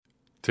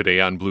Today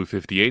on Blue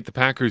 58, the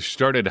Packers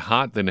started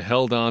hot, then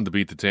held on to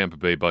beat the Tampa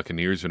Bay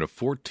Buccaneers in a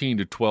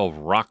 14-12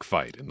 rock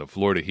fight in the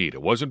Florida Heat.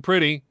 It wasn't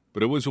pretty,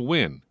 but it was a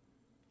win.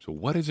 So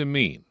what does it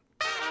mean?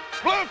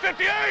 Blue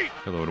 58!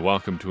 Hello and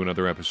welcome to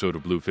another episode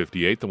of Blue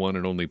 58, the one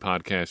and only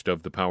podcast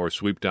of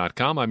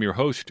thepowersweep.com. I'm your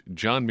host,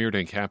 John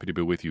Meerdink, happy to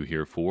be with you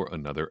here for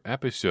another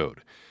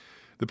episode.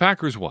 The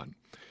Packers won,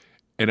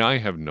 and I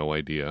have no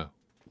idea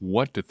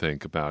what to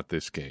think about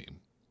this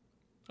game.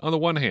 On the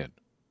one hand,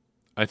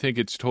 I think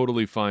it's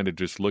totally fine to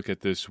just look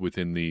at this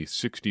within the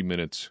 60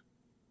 minutes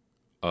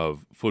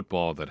of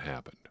football that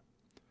happened.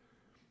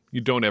 You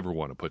don't ever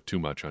want to put too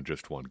much on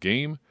just one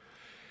game.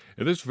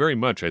 And this very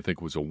much, I think,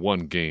 was a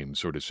one-game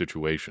sort of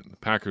situation. The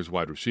Packers'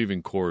 wide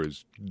receiving core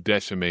is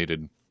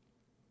decimated.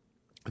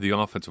 The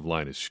offensive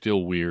line is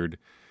still weird.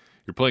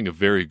 You're playing a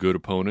very good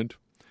opponent.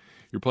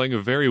 You're playing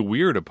a very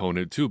weird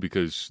opponent, too,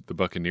 because the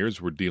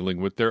Buccaneers were dealing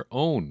with their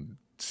own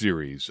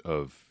series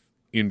of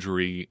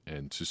injury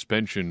and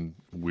suspension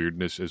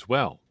weirdness as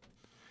well.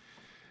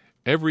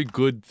 Every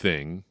good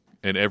thing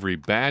and every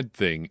bad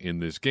thing in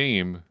this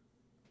game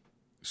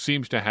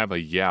seems to have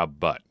a yeah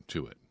but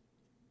to it.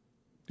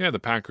 Yeah, the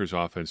Packers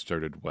offense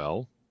started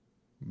well,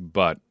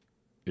 but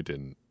it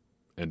didn't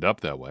end up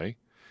that way.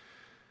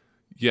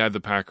 Yeah, the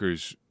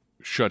Packers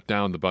shut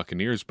down the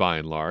Buccaneers by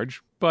and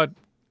large, but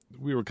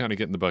we were kind of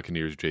getting the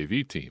Buccaneers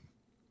JV team.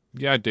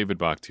 Yeah, David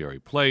Bakhtiari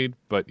played,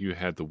 but you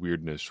had the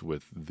weirdness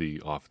with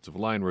the offensive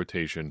line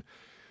rotation.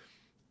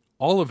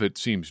 All of it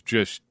seems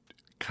just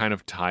kind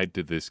of tied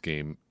to this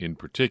game in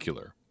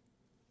particular.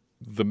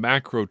 The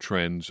macro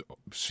trends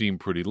seem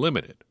pretty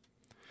limited.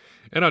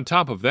 And on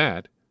top of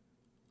that,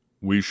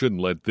 we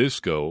shouldn't let this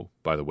go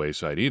by the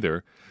wayside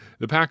either.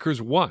 The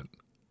Packers won.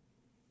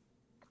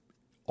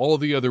 All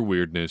the other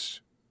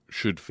weirdness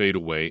should fade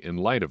away in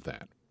light of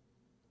that.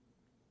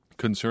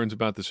 Concerns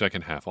about the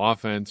second half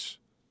offense,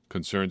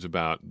 concerns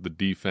about the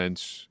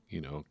defense,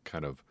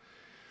 kind of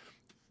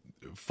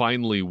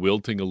finally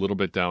wilting a little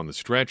bit down the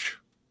stretch.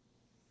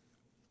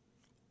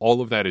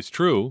 All of that is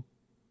true,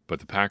 but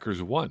the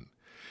Packers won.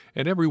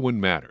 And every win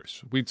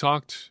matters. We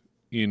talked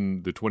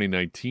in the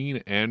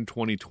 2019 and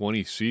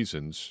 2020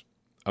 seasons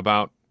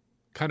about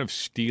kind of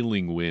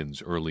stealing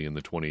wins early in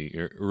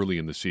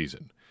the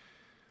season.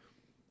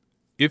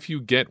 If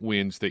you get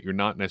wins that you're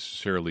not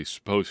necessarily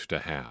supposed to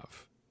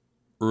have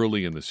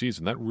early in the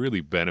season, that really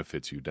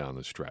benefits you down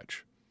the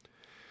stretch.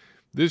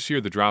 This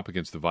year, the drop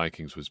against the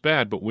Vikings was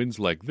bad, but wins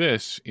like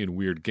this in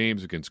weird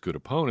games against good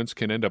opponents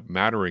can end up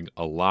mattering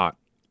a lot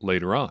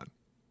later on.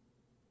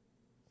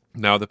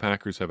 Now the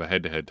Packers have a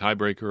head-to-head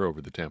tiebreaker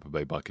over the Tampa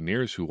Bay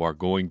Buccaneers, who are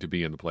going to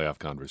be in the playoff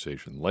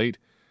conversation late.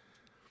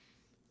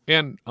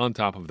 And on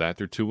top of that,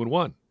 they're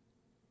 2-1.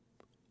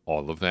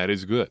 All of that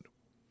is good.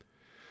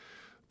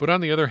 But on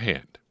the other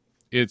hand,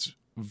 it's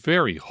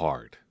very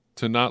hard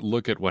to not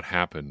look at what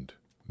happened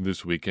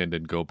this weekend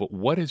and go, but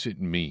what does it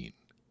mean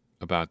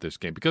about this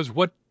game? Because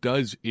what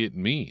does it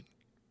mean?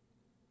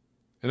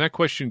 And that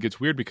question gets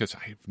weird because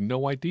I have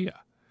no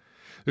idea.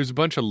 There's a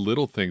bunch of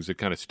little things that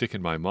kind of stick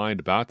in my mind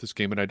about this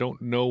game, and I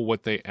don't know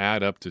what they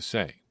add up to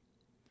say.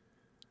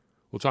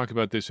 We'll talk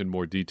about this in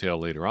more detail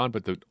later on,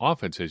 but the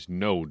offense has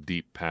no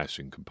deep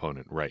passing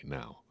component right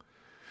now.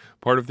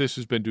 Part of this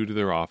has been due to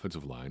their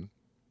offensive line,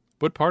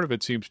 but part of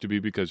it seems to be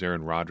because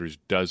Aaron Rodgers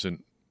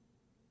doesn't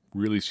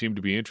really seem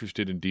to be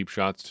interested in deep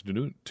shots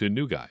to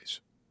new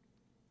guys.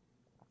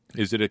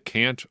 Is it a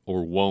can't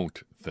or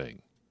won't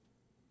thing?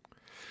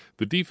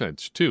 The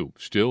defense, too,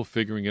 still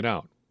figuring it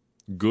out.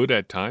 Good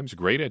at times,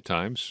 great at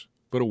times,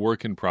 but a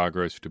work in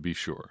progress to be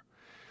sure.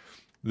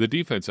 The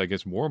defense, I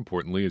guess more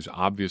importantly, is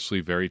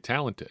obviously very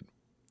talented.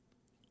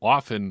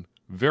 Often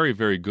very,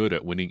 very good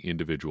at winning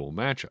individual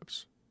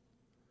matchups.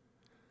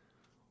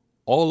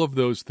 All of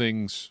those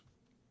things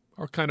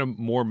are kind of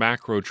more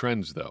macro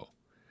trends, though.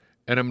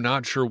 And I'm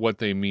not sure what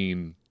they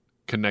mean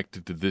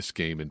connected to this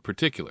game in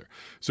particular.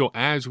 So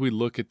as we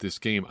look at this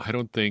game, I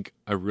don't think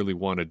I really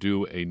want to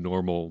do a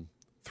normal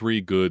 3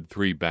 good,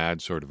 3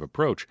 bad sort of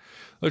approach.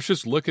 Let's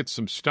just look at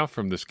some stuff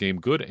from this game,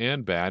 good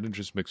and bad, and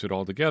just mix it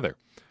all together.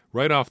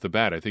 Right off the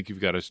bat, I think you've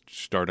got to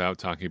start out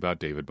talking about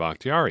David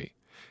Bakhtiari.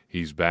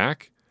 He's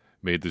back,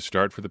 made the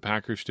start for the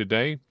Packers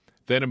today,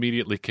 then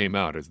immediately came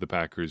out as the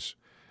Packers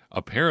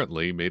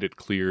apparently made it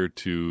clear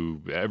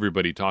to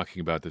everybody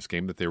talking about this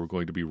game that they were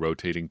going to be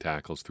rotating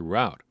tackles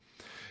throughout.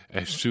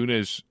 As soon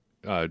as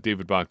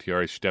David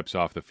Bakhtiari steps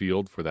off the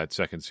field for that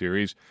second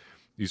series,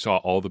 you saw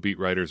all the beat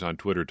writers on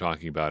Twitter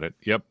talking about it.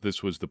 Yep,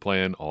 this was the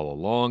plan all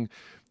along.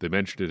 They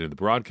mentioned it in the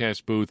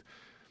broadcast booth.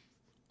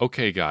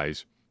 Okay,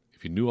 guys,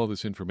 if you knew all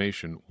this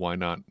information, why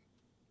not,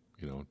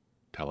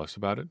 tell us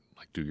about it?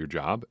 Like, do your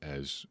job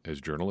as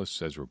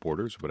journalists, as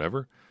reporters,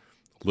 whatever.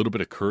 A little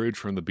bit of courage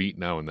from the beat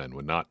now and then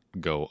would not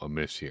go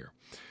amiss here.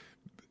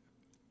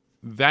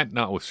 That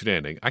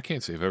notwithstanding, I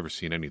can't say I've ever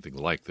seen anything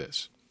like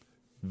this.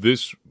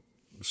 This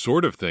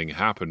sort of thing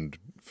happened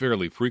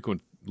fairly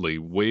frequently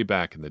way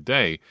back in the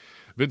day.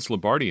 Vince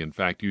Lombardi, in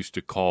fact, used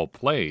to call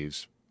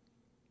plays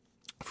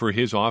for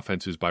his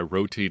offenses by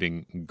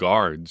rotating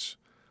guards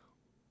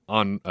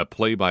on a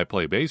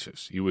play-by-play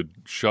basis. You would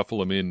shuffle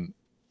them in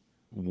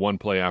one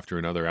play after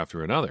another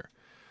after another.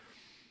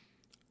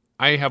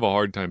 I have a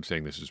hard time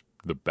saying this is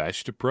the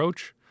best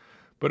approach,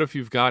 but if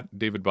you've got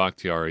David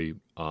Bakhtiari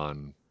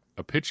on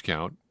a pitch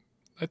count,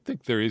 I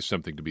think there is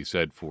something to be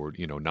said for,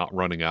 not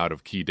running out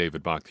of key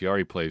David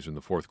Bakhtiari plays in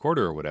the fourth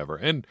quarter or whatever.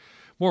 And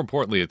more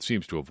importantly, it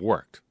seems to have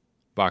worked.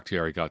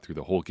 Bakhtiari got through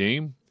the whole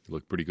game. He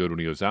looked pretty good when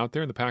he was out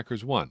there, and the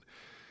Packers won.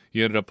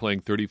 He ended up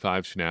playing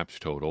 35 snaps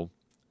total.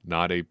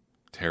 Not a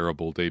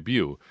terrible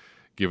debut,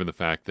 given the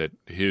fact that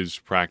his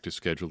practice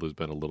schedule has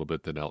been a little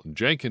bit than Elgton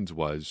Jenkins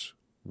was,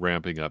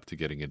 ramping up to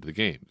getting into the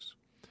games.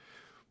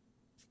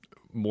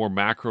 More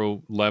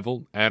macro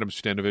level, Adam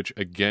Stenavich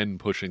again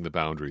pushing the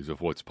boundaries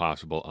of what's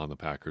possible on the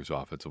Packers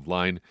offensive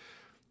line,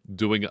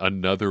 doing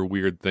another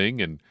weird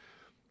thing, and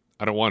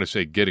I don't want to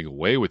say getting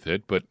away with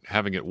it, but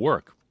having it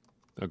work.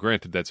 Now,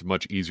 granted, that's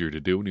much easier to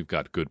do when you've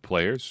got good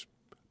players.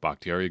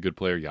 Bakhtiari, a good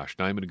player, Yosh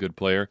Nijman, a good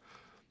player,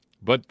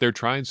 but they're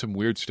trying some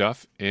weird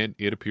stuff, and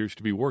it appears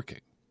to be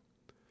working.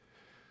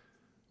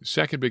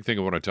 Second big thing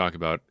I want to talk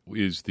about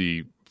is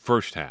the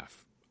first half.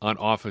 On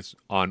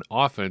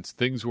offense,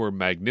 things were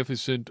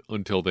magnificent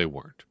until they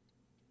weren't.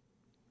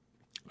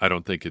 I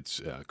don't think it's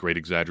a great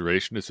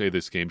exaggeration to say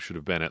this game should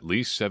have been at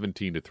least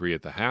 17-3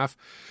 at the half,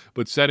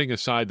 but setting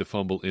aside the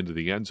fumble into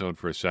the end zone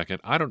for a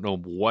second, I don't know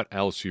what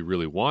else you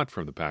really want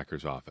from the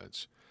Packers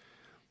offense.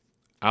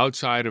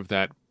 Outside of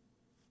that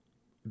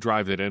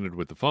drive that ended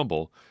with the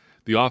fumble,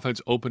 the offense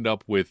opened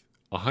up with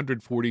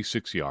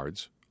 146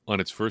 yards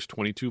on its first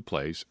 22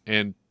 plays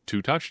and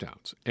 2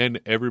 touchdowns,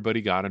 and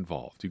everybody got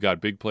involved. You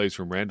got big plays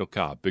from Randall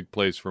Cobb, big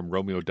plays from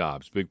Romeo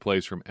Doubs, big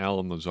plays from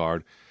Allen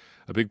Lazard,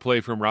 a big play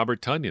from Robert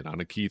Tonyan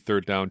on a key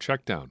third down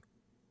check down.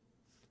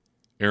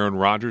 Aaron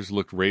Rodgers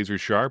looked razor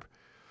sharp.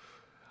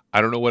 I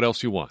don't know what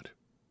else you want.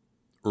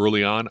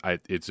 Early on,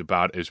 it's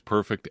about as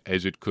perfect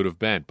as it could have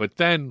been. But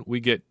then we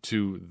get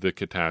to the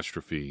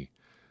catastrophe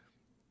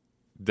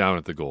down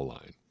at the goal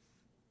line.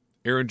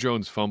 Aaron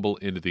Jones' fumble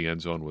into the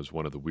end zone was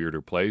one of the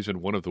weirder plays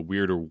and one of the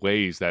weirder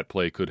ways that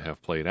play could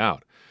have played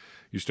out.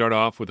 You start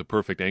off with a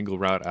perfect angle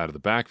route out of the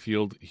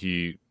backfield.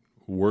 He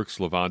works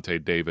Levante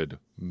David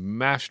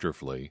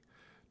masterfully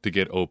to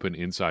get open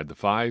inside the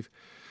 5.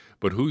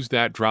 But who's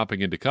that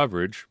dropping into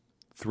coverage?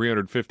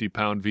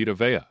 350-pound Vita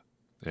Vea.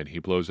 And he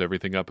blows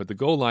everything up at the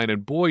goal line,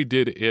 and boy,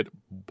 did it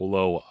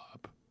blow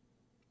up.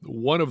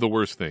 One of the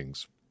worst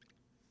things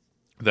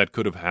that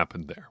could have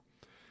happened there.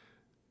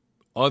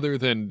 Other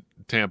than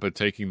Tampa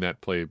taking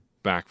that play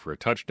back for a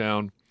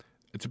touchdown,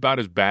 it's about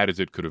as bad as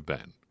it could have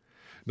been.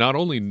 Not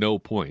only no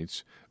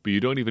points, but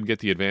you don't even get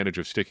the advantage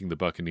of sticking the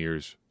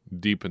Buccaneers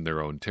deep in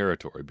their own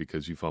territory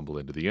because you fumble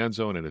into the end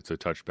zone and it's a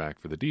touchback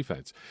for the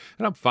defense.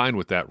 And I'm fine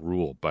with that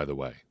rule, by the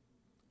way.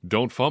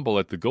 Don't fumble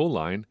at the goal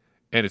line,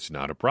 and it's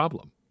not a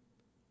problem.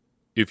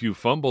 If you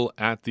fumble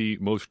at the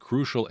most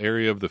crucial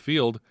area of the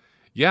field,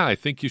 yeah, I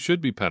think you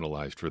should be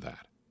penalized for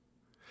that.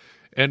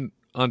 And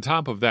on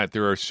top of that,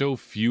 there are so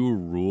few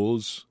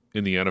rules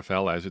in the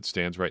NFL as it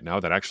stands right now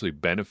that actually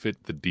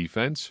benefit the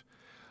defense.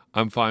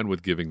 I'm fine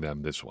with giving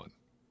them this one.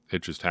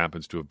 It just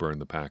happens to have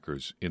burned the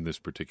Packers in this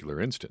particular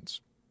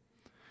instance.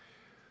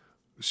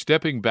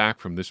 Stepping back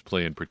from this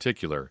play in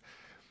particular,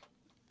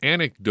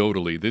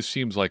 anecdotally, this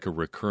seems like a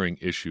recurring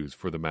issue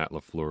for the Matt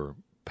LaFleur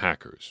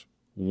Packers.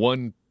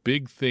 One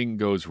big thing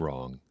goes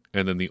wrong,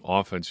 and then the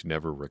offense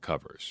never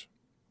recovers.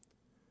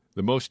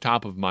 The most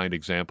top-of-mind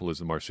example is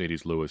the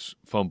Mercedes Lewis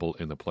fumble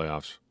in the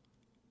playoffs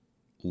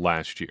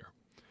last year.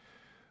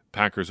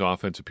 Packers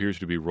offense appears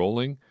to be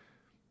rolling.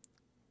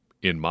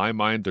 In my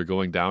mind, they're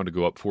going down to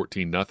go up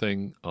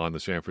 14-0 on the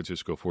San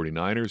Francisco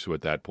 49ers, who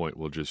at that point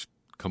will just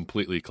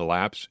completely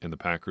collapse, and the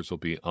Packers will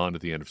be on to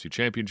the NFC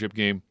Championship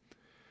game.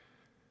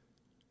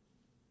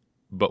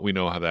 But we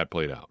know how that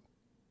played out.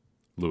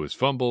 Lewis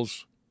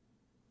fumbles,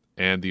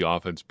 and the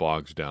offense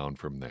bogs down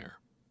from there.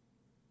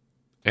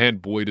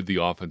 And boy, did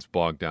the offense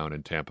bog down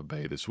in Tampa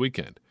Bay this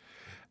weekend.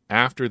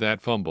 After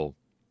that fumble,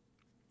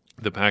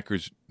 the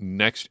Packers'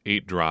 next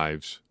 8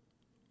 drives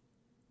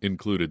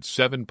included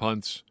 7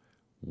 punts,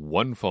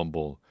 1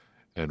 fumble,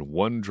 and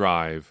 1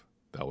 drive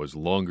that was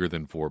longer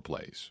than 4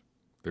 plays.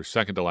 Their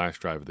second-to-last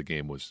drive of the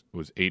game was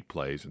 8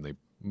 plays, and they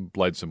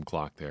bled some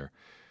clock there.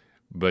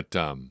 But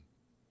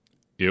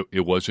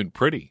it wasn't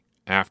pretty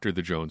after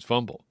the Jones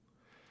fumble.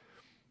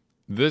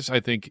 This, I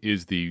think,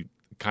 is the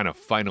kind of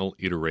final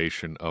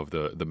iteration of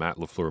the Matt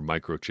LaFleur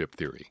microchip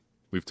theory.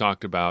 We've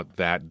talked about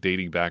that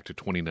dating back to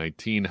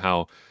 2019,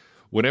 how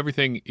when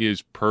everything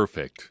is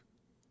perfect,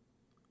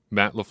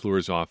 Matt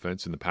LaFleur's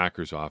offense and the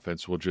Packers'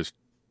 offense will just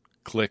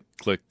click,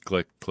 click,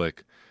 click,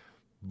 click,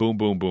 boom,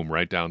 boom, boom,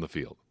 right down the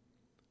field.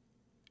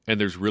 And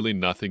there's really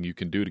nothing you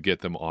can do to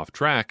get them off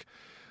track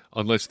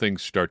unless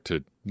things start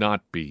to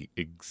not be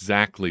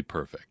exactly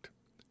perfect.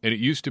 And it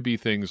used to be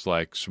things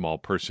like small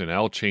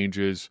personnel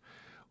changes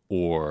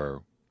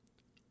or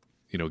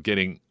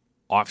getting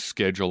off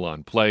schedule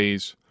on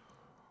plays,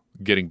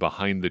 getting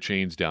behind the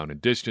chains down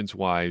and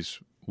distance-wise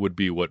would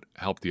be what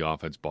helped the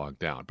offense bog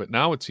down. But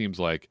now it seems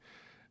like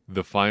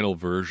the final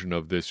version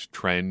of this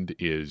trend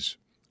is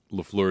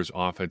LaFleur's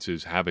offense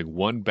is having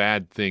one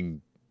bad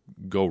thing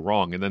go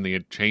wrong, and then they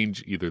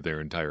change either their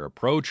entire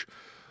approach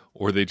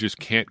or they just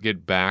can't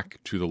get back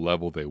to the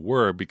level they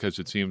were because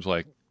it seems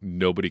like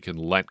nobody can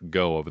let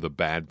go of the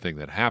bad thing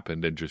that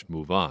happened and just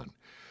move on.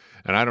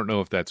 And I don't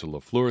know if that's a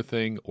LaFleur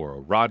thing or a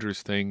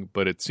Rodgers thing,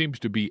 but it seems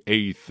to be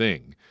a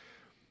thing,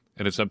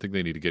 and it's something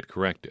they need to get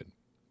corrected.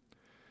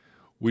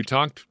 We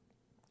talked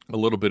a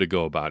little bit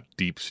ago about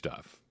deep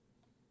stuff.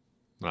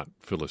 Not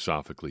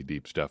philosophically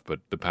deep stuff, but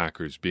the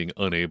Packers being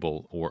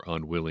unable or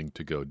unwilling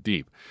to go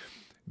deep.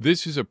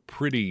 This is a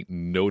pretty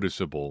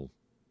noticeable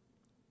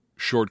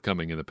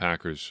shortcoming in the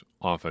Packers'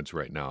 offense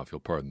right now, if you'll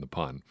pardon the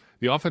pun.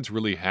 The offense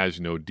really has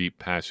no deep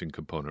passing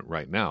component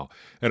right now.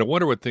 And I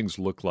wonder what things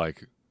look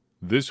like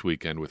this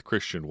weekend with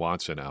Christian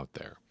Watson out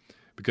there.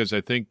 Because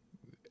I think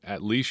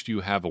at least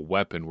you have a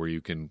weapon where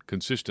you can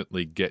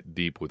consistently get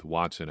deep with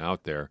Watson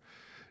out there.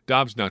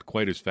 Dobbs not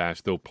quite as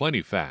fast, though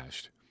plenty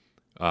fast.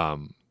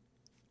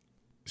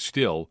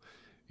 Still,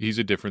 he's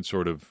a different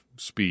sort of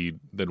speed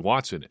than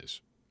Watson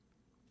is.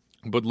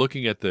 But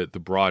looking at the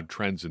broad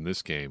trends in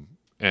this game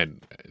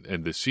and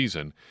this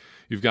season,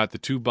 you've got the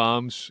two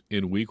bombs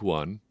in week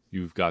one.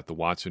 You've got the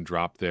Watson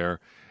drop there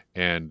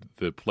and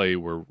the play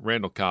where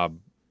Randall Cobb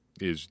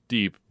is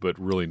deep but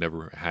really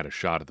never had a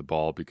shot at the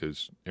ball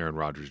because Aaron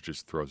Rodgers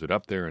just throws it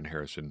up there and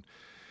Harrison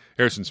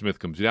Smith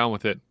comes down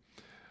with it.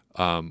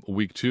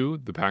 Week two,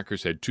 the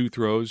Packers had two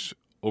throws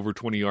over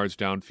 20 yards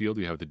downfield.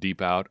 You have the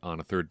deep out on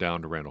a third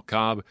down to Randall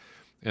Cobb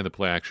and the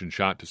play-action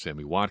shot to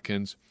Sammy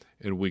Watkins.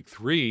 In week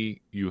three,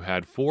 you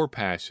had four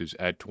passes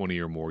at 20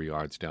 or more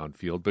yards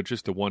downfield, but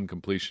just the one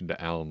completion to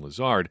Allen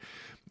Lazard.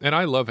 And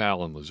I love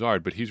Allen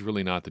Lazard, but he's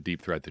really not the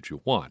deep threat that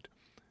you want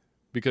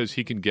because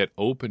he can get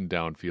open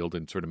downfield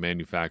in sort of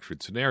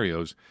manufactured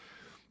scenarios.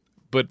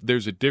 But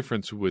there's a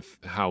difference with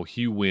how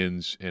he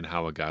wins and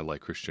how a guy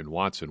like Christian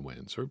Watson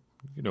wins. Or,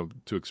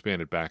 to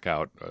expand it back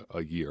out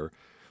a year,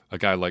 a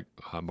guy like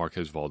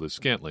Marquez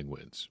Valdes-Scantling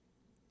wins.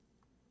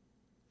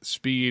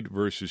 Speed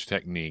versus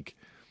technique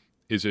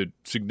is a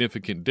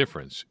significant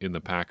difference in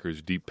the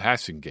Packers' deep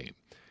passing game.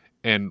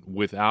 And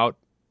without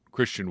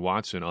Christian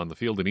Watson on the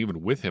field, and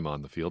even with him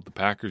on the field, the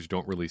Packers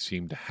don't really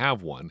seem to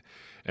have one.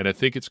 And I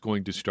think it's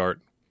going to start,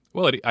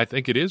 I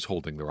think it is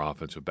holding their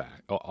offense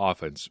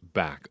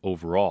back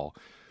overall.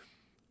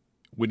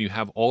 When you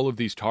have all of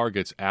these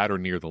targets at or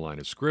near the line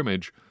of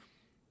scrimmage,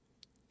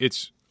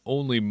 it's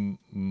only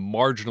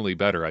marginally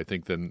better, I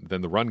think, than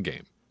the run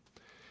game.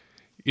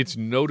 It's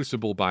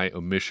noticeable by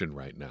omission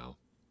right now.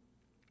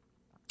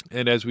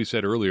 And as we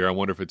said earlier, I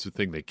wonder if it's a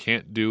thing they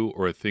can't do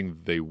or a thing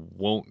they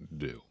won't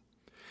do.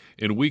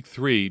 In week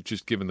three,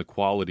 just given the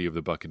quality of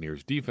the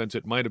Buccaneers' defense,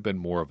 it might have been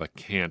more of a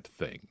can't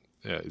thing,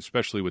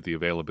 especially with the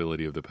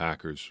availability of the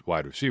Packers'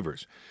 wide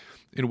receivers.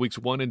 In weeks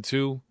 1 and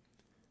 2,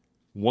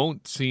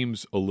 won't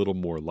seems a little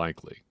more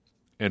likely.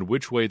 And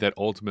which way that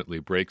ultimately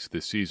breaks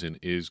this season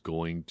is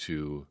going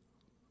to,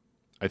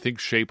 I think,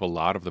 shape a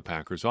lot of the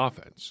Packers'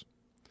 offense.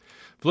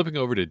 Flipping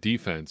over to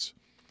defense,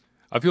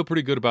 I feel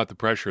pretty good about the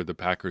pressure the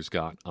Packers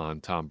got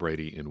on Tom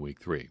Brady in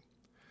week 3.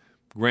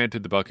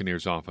 Granted, the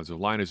Buccaneers' offensive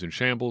line is in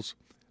shambles.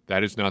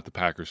 That is not the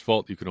Packers'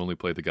 fault. You can only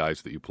play the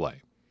guys that you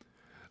play.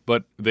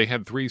 But they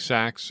had 3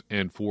 sacks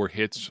and 4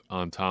 hits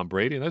on Tom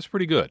Brady, and that's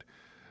pretty good,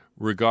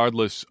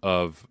 regardless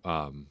of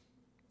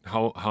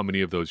how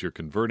many of those you're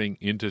converting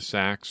into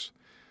sacks.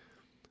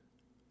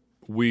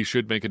 We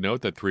should make a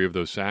note that 3 of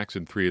those sacks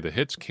and 3 of the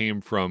hits came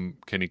from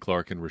Kenny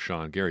Clark and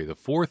Rashawn Gary. The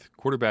 4th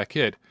quarterback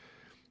hit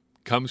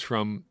comes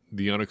from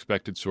the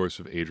unexpected source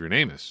of Adrian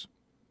Amos.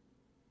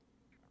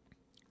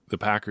 The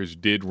Packers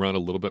did run a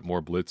little bit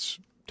more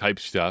blitz-type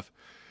stuff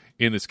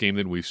in this game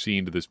than we've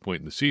seen to this point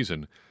in the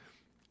season.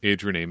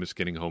 Adrian Amos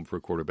getting home for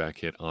a quarterback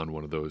hit on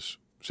one of those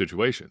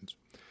situations.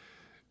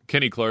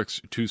 Kenny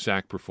Clark's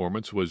 2-sack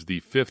performance was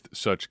the 5th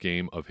such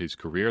game of his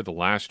career. The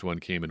last one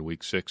came in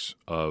week 6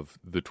 of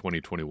the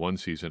 2021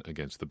 season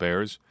against the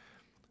Bears.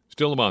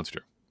 Still a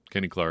monster.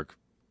 Kenny Clark,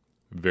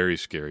 very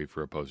scary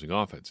for opposing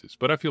offenses.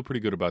 But I feel pretty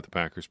good about the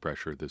Packers'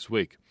 pressure this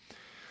week.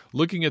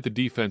 Looking at the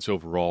defense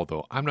overall,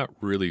 though, I'm not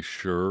really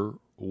sure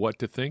what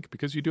to think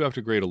because you do have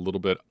to grade a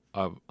little bit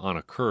on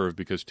a curve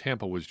because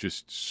Tampa was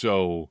just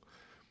so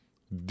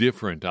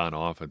different on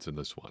offense in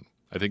this one.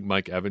 I think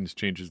Mike Evans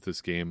changes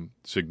this game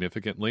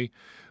significantly.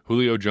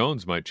 Julio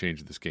Jones might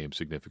change this game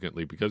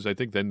significantly because I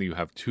think then you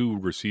have 2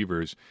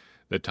 receivers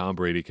that Tom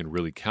Brady can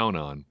really count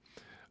on.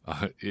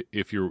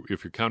 If you're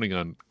counting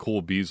on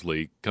Cole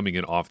Beasley coming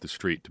in off the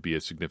street to be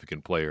a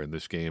significant player in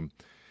this game,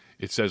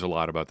 it says a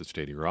lot about the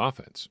state of your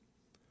offense.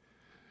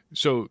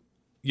 So,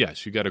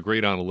 yes, you got to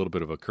grade on a little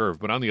bit of a curve.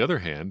 But on the other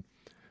hand,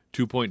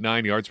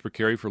 2.9 yards per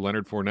carry for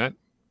Leonard Fournette,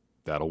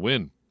 that'll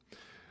win.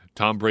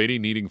 Tom Brady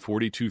needing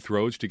 42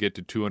 throws to get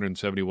to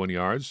 271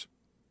 yards.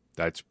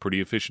 That's pretty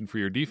efficient for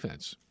your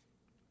defense.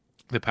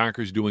 The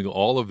Packers doing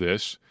all of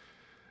this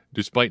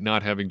despite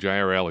not having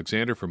Jair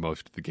Alexander for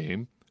most of the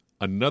game.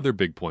 Another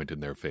big point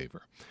in their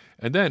favor.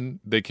 And then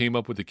they came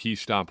up with a key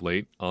stop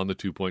late on the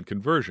 2-point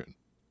conversion.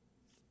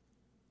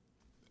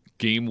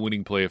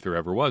 Game-winning play if there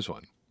ever was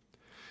one.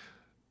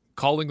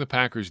 calling the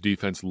Packers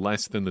defense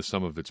less than the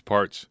sum of its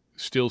parts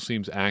still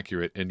seems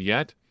accurate, and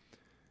yet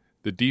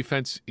the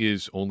defense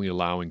is only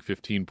allowing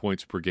 15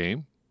 points per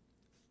game.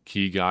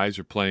 Key guys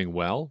are playing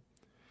well.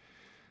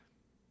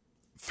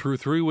 Through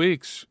 3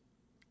 weeks,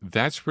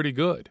 that's pretty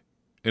good.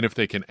 And if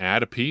they can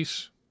add a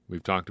piece,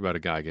 we've talked about a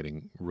guy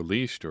getting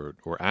released or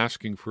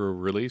asking for a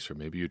release, or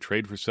maybe you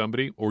trade for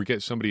somebody or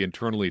get somebody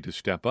internally to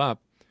step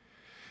up,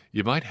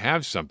 you might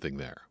have something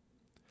there.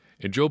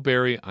 And Joe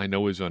Barry, I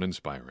know, is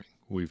uninspiring.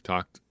 We've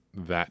talked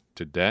that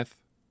to death,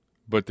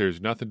 but there's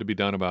nothing to be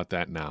done about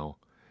that now.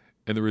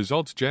 And the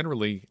results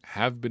generally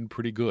have been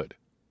pretty good.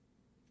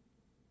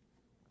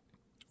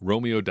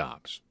 Romeo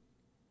Doubs.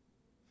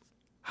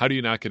 How do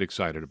you not get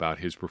excited about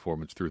his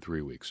performance through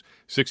 3 weeks?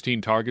 16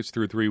 targets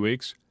through 3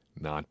 weeks?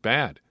 Not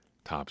bad.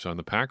 Tops on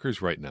the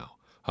Packers right now.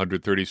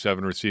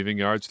 137 receiving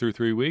yards through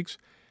 3 weeks?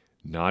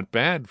 Not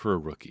bad for a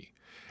rookie.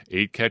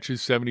 8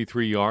 catches,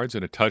 73 yards,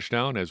 and a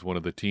touchdown as one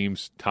of the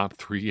team's top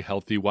 3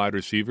 healthy wide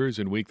receivers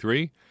in week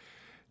 3?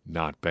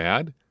 Not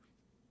bad.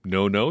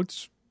 No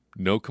notes,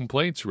 no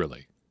complaints,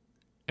 really.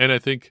 And I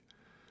think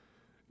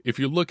if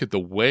you look at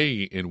the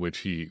way in which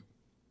he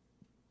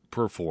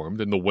performed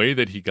and the way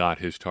that he got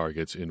his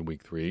targets in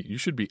week 3, you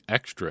should be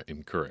extra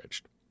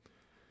encouraged,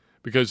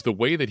 because the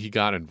way that he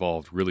got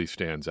involved really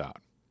stands out.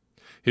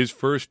 His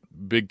first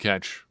big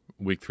catch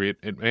week 3,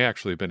 it may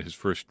actually have been his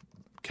first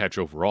catch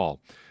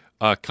overall,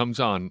 comes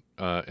on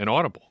an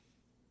audible.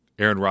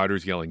 Aaron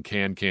Rodgers yelling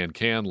can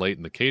late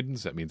in the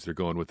cadence. That means they're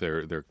going with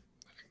their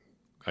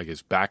I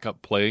guess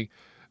backup play,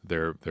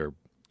 their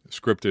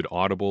scripted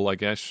audible, I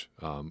guess.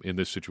 In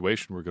this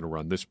situation, we're going to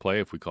run this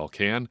play if we call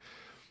can.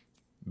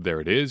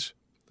 There it is.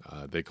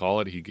 They call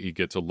it. He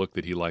gets a look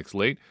that he likes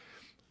late.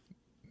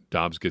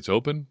 Doubs gets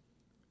open,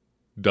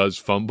 does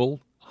fumble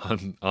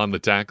on the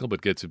tackle,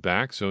 but gets it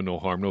back, so no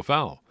harm, no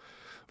foul.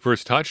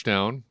 First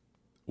touchdown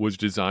was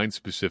designed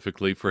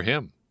specifically for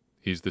him.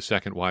 He's the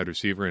second wide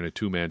receiver in a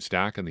 2-man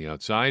stack on the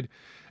outside.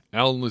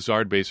 Allen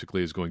Lazard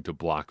basically is going to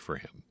block for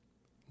him.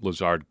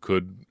 Lazard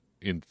could,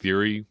 in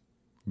theory,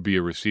 be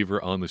a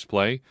receiver on this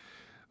play,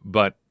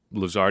 but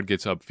Lazard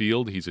gets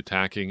upfield. He's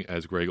attacking,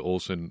 as Greg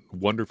Olsen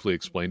wonderfully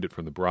explained it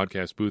from the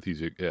broadcast booth.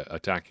 He's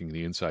attacking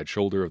the inside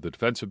shoulder of the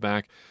defensive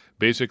back.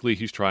 Basically,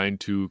 he's trying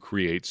to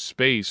create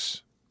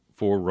space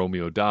for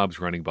Romeo Doubs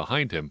running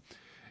behind him.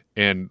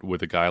 And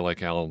with a guy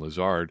like Allen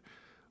Lazard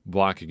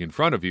blocking in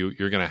front of you,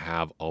 you're going to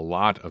have a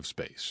lot of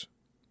space.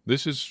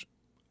 This is,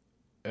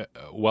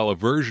 while a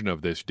version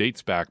of this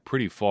dates back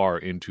pretty far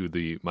into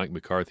the Mike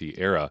McCarthy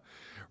era,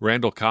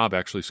 Randall Cobb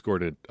actually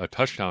scored a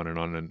touchdown and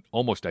on an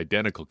almost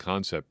identical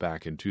concept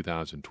back in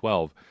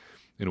 2012,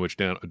 in which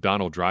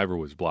Donald Driver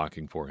was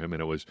blocking for him,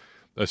 and it was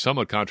a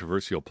somewhat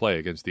controversial play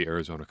against the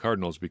Arizona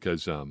Cardinals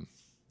because,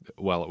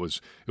 well, it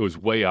was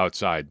way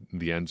outside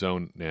the end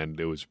zone, and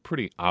it was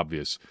pretty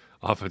obvious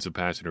offensive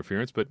pass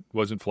interference, but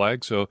wasn't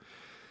flagged. So,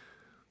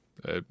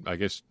 I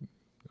guess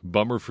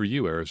bummer for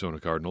you, Arizona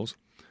Cardinals.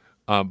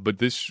 But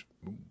this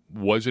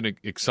was an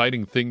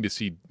exciting thing to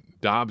see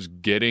Doubs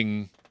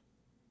getting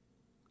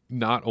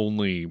not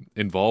only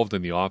involved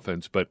in the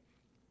offense, but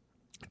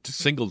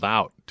singled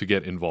out to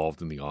get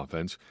involved in the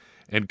offense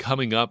and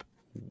coming up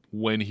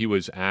when he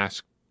was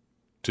asked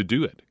to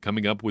do it,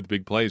 coming up with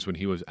big plays when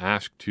he was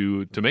asked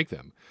to make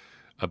them.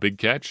 A big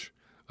catch,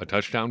 a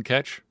touchdown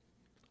catch.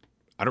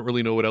 I don't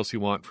really know what else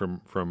you want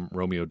from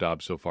Romeo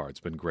Doubs so far.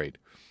 It's been great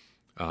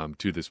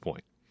to this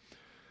point.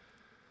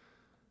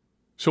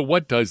 So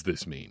what does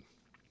this mean?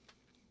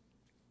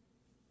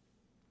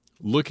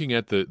 Looking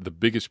at the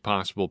biggest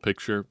possible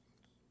picture,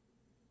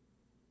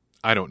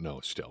 I don't know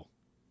still.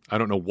 I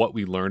don't know what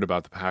we learned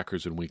about the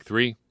Packers in week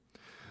 3,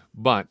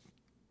 but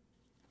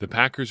the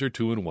Packers are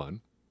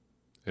 2-1,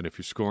 and if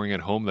you're scoring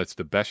at home, that's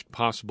the best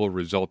possible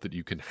result that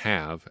you can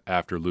have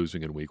after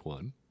losing in week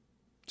 1.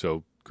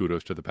 So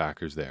kudos to the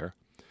Packers there.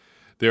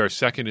 They are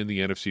second in the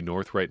NFC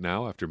North right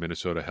now after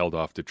Minnesota held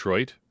off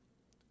Detroit.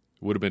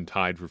 Would have been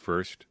tied for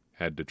first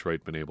had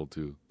Detroit been able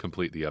to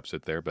complete the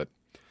upset there, but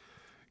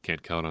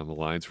can't count on the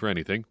Lions for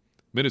anything.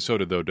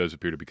 Minnesota, though, does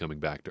appear to be coming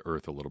back to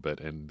earth a little bit,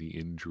 and the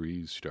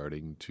injuries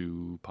starting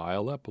to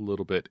pile up a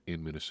little bit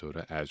in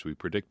Minnesota, as we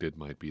predicted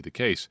might be the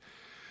case.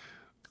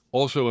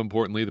 Also,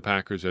 importantly, the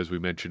Packers, as we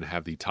mentioned,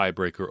 have the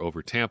tiebreaker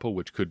over Tampa,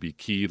 which could be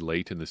key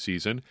late in the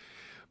season.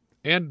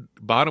 And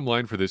bottom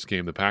line for this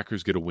game, the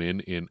Packers get a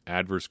win in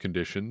adverse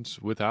conditions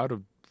without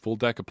a full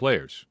deck of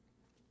players.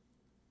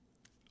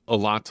 A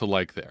lot to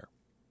like there.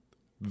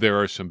 There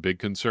are some big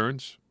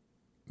concerns.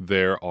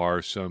 There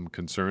are some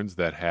concerns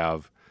that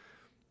have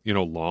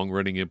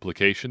long-running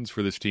implications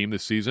for this team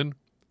this season.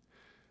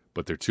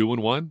 But they're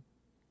 2-1.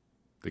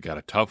 They got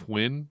a tough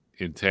win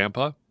in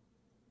Tampa.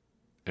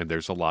 And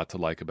there's a lot to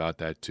like about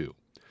that, too.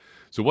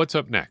 So what's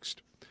up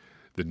next?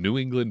 The New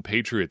England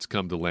Patriots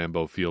come to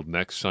Lambeau Field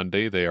next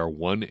Sunday. They are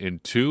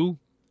 1-2.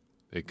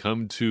 They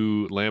come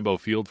to Lambeau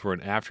Field for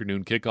an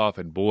afternoon kickoff,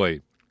 and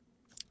boy,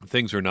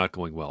 things are not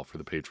going well for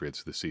the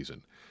Patriots this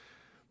season.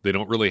 They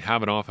don't really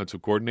have an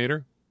offensive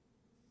coordinator.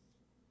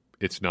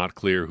 It's not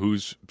clear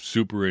who's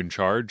super in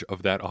charge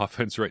of that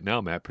offense right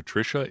now. Matt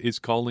Patricia is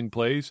calling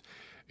plays.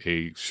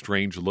 A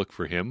strange look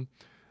for him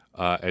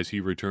as he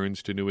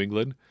returns to New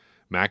England.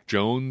 Mac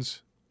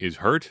Jones is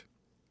hurt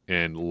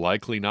and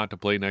likely not to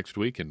play next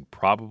week and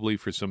probably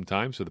for some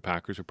time. So the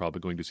Packers are probably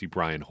going to see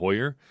Brian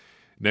Hoyer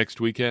next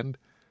weekend.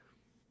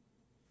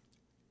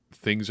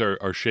 Things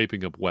are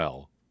shaping up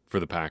well for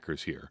the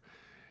Packers here.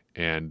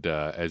 And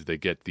as they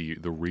get the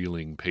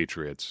reeling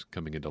Patriots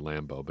coming into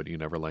Lambeau. But you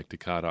never like to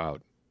cut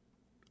out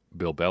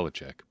Bill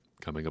Belichick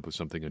coming up with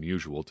something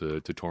unusual to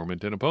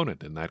torment an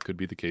opponent. And that could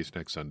be the case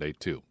next Sunday,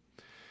 too.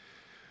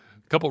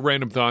 A couple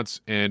random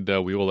thoughts, and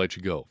we will let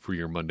you go for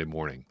your Monday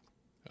morning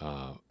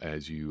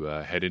as you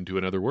head into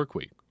another work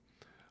week.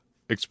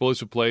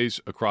 Explosive plays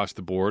across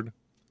the board.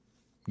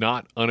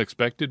 Not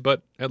unexpected,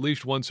 but at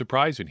least one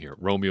surprise in here.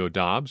 Romeo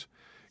Doubs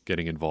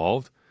getting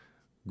involved.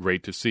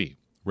 Great to see.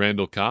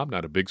 Randall Cobb,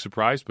 not a big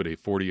surprise, but a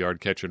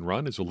 40-yard catch and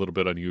run is a little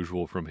bit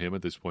unusual from him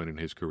at this point in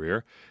his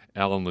career.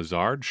 Allen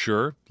Lazard,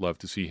 sure, love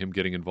to see him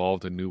getting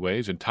involved in new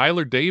ways. And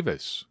Tyler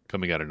Davis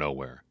coming out of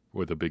nowhere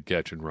with a big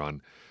catch and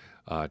run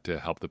to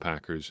help the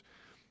Packers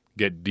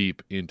get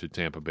deep into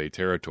Tampa Bay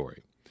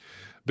territory.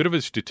 Bit of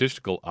a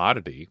statistical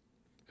oddity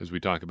as we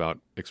talk about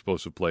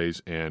explosive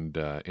plays and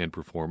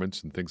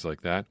performance and things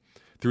like that.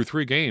 Through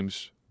 3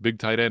 games, big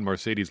tight end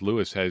Mercedes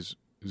Lewis has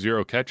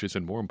 0 catches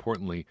and, more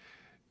importantly,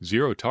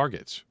 0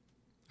 targets.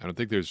 I don't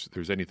think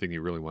there's anything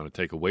you really want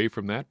to take away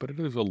from that, but it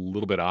is a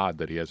little bit odd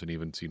that he hasn't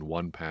even seen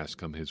one pass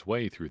come his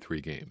way through 3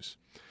 games.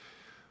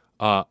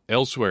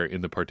 Elsewhere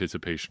in the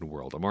participation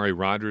world, Amari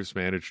Rodgers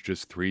managed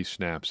just 3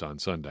 snaps on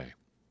Sunday.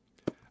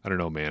 I don't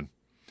know, man.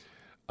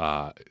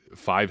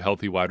 5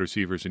 healthy wide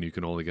receivers and you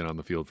can only get on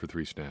the field for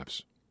 3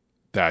 snaps.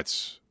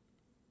 That's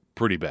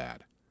pretty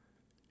bad.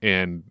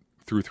 And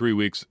through 3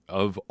 weeks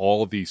of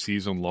all the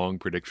season-long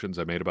predictions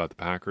I made about the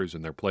Packers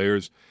and their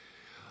players,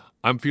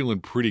 I'm feeling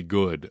pretty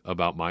good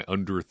about my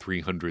under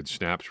 300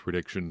 snaps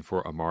prediction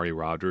for Amari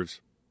Rodgers.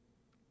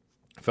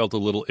 I felt a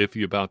little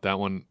iffy about that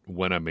one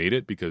when I made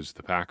it because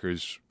the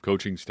Packers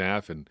coaching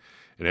staff and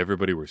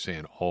everybody were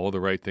saying all the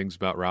right things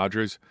about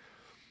Rodgers.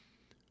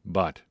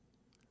 But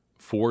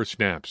 4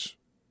 snaps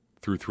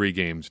through 3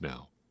 games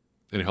now,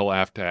 and he'll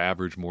have to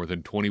average more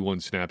than 21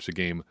 snaps a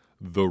game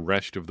the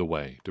rest of the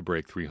way to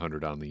break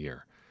 300 on the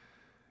year.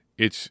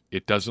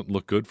 It doesn't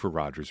look good for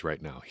Rodgers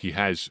right now. He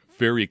has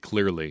very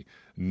clearly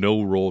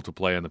no role to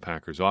play on the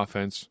Packers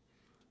offense.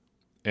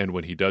 And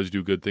when he does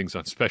do good things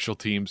on special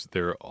teams,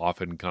 they're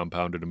often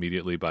compounded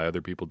immediately by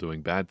other people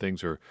doing bad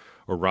things or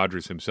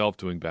Rodgers himself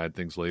doing bad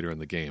things later in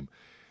the game.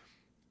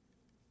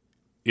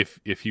 If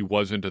he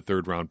wasn't a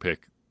third-round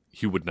pick,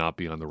 he would not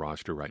be on the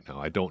roster right now.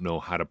 I don't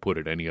know how to put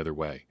it any other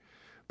way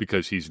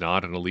because he's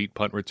not an elite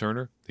punt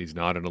returner, he's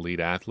not an elite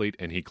athlete,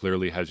 and he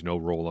clearly has no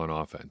role on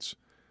offense.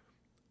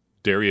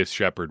 Darius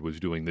Shepard was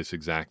doing this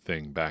exact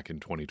thing back in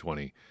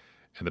 2020,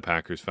 and the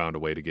Packers found a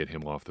way to get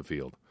him off the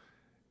field.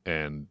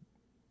 And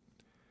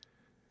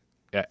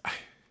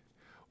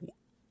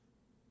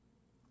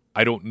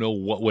I don't know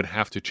what would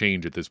have to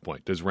change at this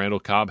point. Does Randall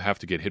Cobb have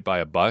to get hit by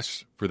a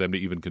bus for them to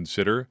even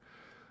consider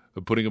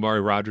putting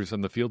Amari Rodgers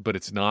on the field? But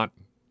it's not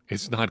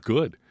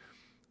good.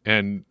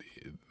 And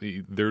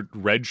they're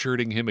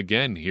redshirting him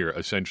again here,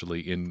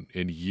 essentially, in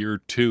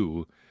year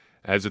 2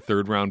 as a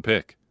third-round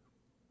pick.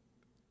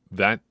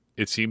 That,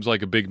 it seems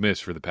like a big miss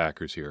for the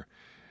Packers here.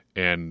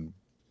 And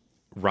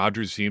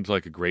Rodgers seems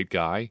like a great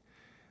guy.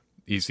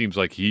 He seems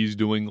like he's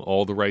doing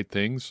all the right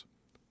things,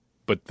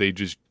 but they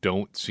just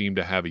don't seem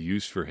to have a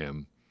use for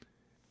him.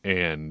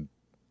 And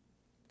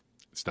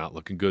it's not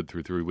looking good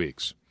through 3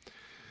 weeks.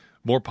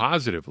 More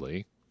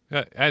positively,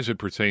 as it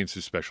pertains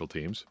to special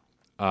teams,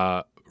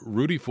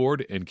 Rudy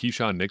Ford and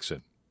Keyshawn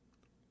Nixon.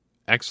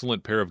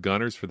 Excellent pair of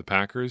gunners for the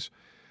Packers.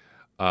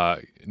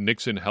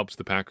 Nixon helps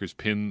the Packers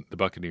pin the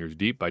Buccaneers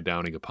deep by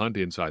downing a punt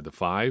inside the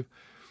 5.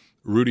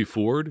 Rudy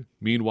Ford,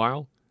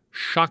 meanwhile,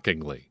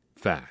 shockingly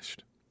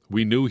fast.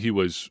 We knew he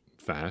was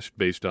fast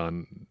based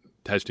on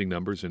testing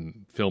numbers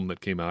and film that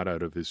came out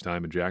of his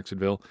time in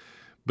Jacksonville,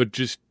 but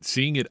just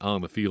seeing it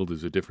on the field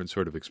is a different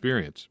sort of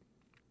experience.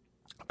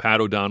 Pat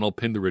O'Donnell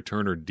pinned the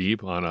returner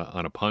deep on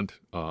a punt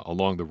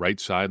along the right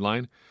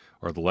sideline,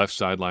 or the left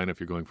sideline if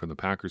you're going from the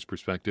Packers'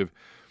 perspective,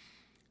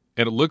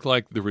 and it looked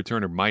like the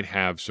returner might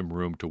have some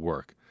room to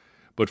work.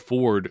 But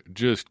Ford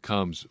just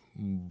comes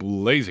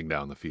blazing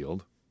down the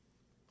field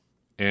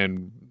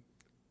and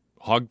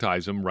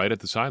hogties him right at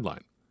the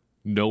sideline.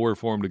 Nowhere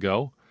for him to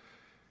go.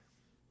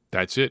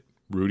 That's it.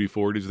 Rudy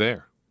Ford is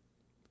there.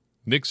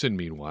 Nixon,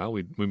 meanwhile,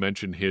 we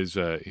mentioned his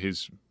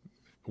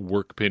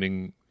work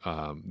pinning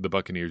the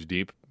Buccaneers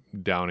deep,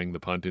 downing the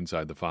punt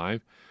inside the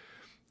 5.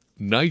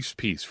 Nice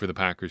piece for the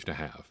Packers to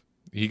have.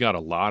 He got a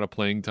lot of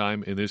playing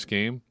time in this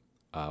game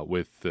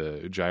with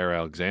Jair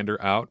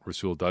Alexander out.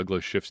 Rasul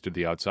Douglas shifts to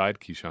the outside.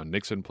 Keyshawn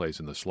Nixon plays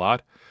in the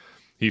slot.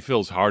 He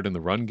fills hard in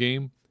the run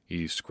game.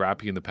 He's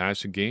scrappy in the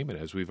passing game, and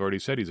as we've already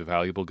said, he's a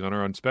valuable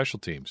gunner on special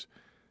teams.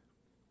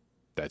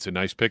 That's a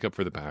nice pickup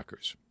for the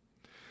Packers.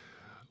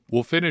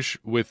 We'll finish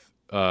with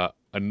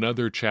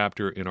another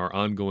chapter in our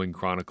ongoing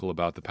chronicle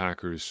about the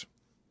Packers'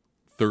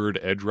 third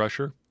edge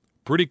rusher.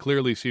 Pretty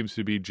clearly seems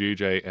to be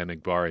J.J.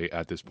 Enagbare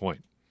at this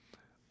point.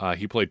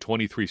 He played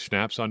 23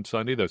 snaps on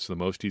Sunday. That's the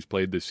most he's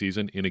played this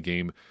season in a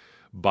game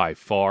by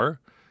far.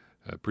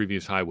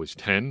 Previous high was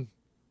 10.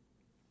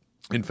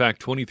 In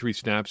fact, 23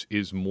 snaps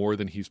is more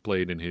than he's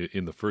played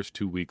in the first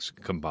 2 weeks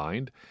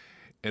combined,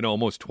 and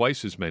almost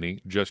twice as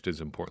many, just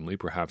as importantly,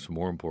 perhaps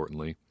more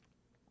importantly,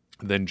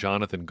 than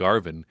Jonathan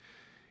Garvin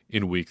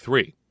in Week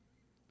 3.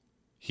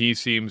 He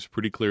seems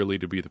pretty clearly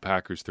to be the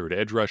Packers' third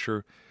edge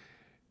rusher.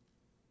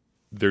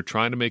 They're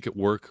trying to make it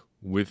work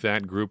with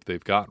that group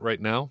they've got right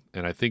now,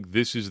 and I think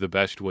this is the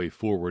best way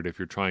forward if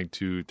you're trying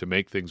to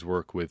make things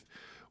work with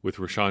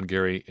Rashawn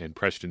Gary and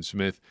Preston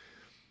Smith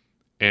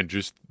and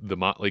just the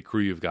motley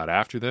crew you've got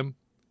after them.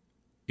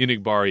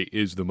 Enagbare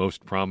is the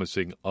most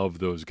promising of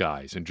those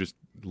guys, and just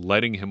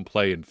letting him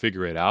play and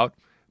figure it out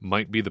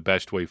might be the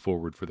best way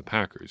forward for the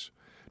Packers.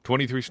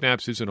 23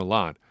 snaps isn't a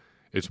lot.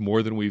 It's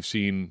more than we've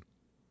seen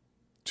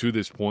to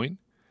this point.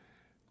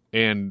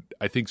 And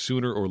I think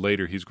sooner or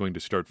later he's going to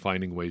start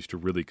finding ways to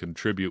really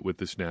contribute with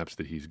the snaps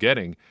that he's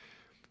getting.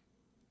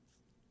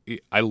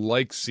 I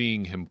like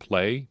seeing him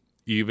play,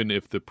 even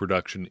if the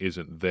production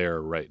isn't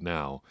there right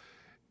now.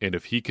 And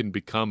if he can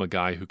become a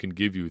guy who can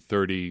give you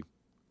 30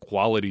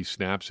 quality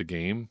snaps a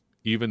game,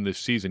 even this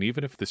season,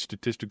 even if the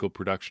statistical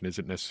production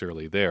isn't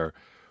necessarily there,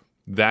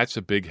 that's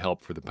a big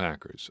help for the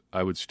Packers.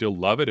 I would still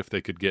love it if they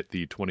could get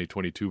the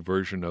 2022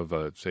 version of,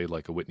 say,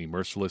 like a Whitney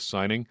Mercilus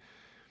signing.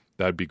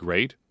 That'd be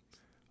great.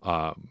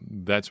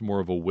 That's more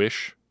of a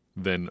wish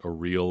than a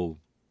real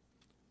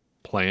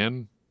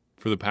plan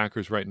for the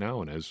Packers right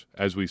now. And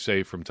as we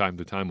say from time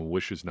to time, a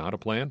wish is not a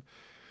plan.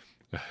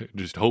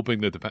 Just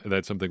hoping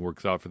that something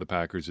works out for the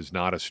Packers is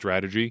not a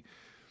strategy.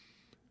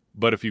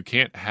 But if you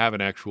can't have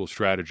an actual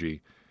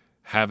strategy,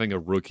 having a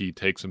rookie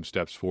take some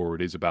steps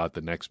forward is about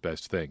the next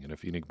best thing. And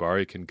if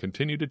Enagbare can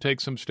continue to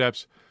take some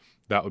steps,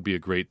 that would be a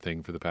great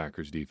thing for the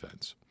Packers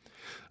defense.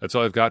 That's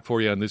all I've got for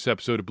you on this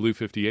episode of Blue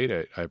 58.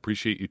 I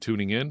appreciate you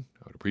tuning in.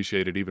 I would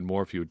appreciate it even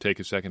more if you would take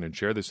a second and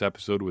share this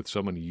episode with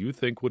someone you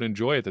think would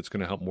enjoy it. That's going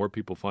to help more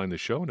people find the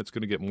show, and it's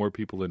going to get more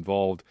people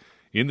involved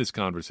in this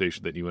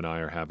conversation that you and I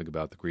are having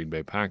about the Green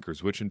Bay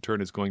Packers, which in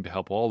turn is going to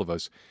help all of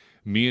us,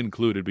 me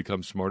included,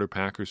 become smarter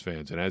Packers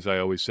fans. And as I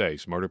always say,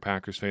 smarter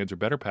Packers fans are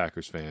better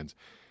Packers fans,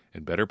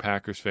 and better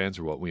Packers fans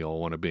are what we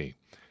all want to be.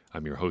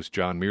 I'm your host,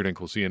 John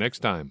Meerdink. We'll see you next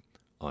time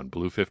on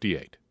Blue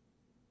 58.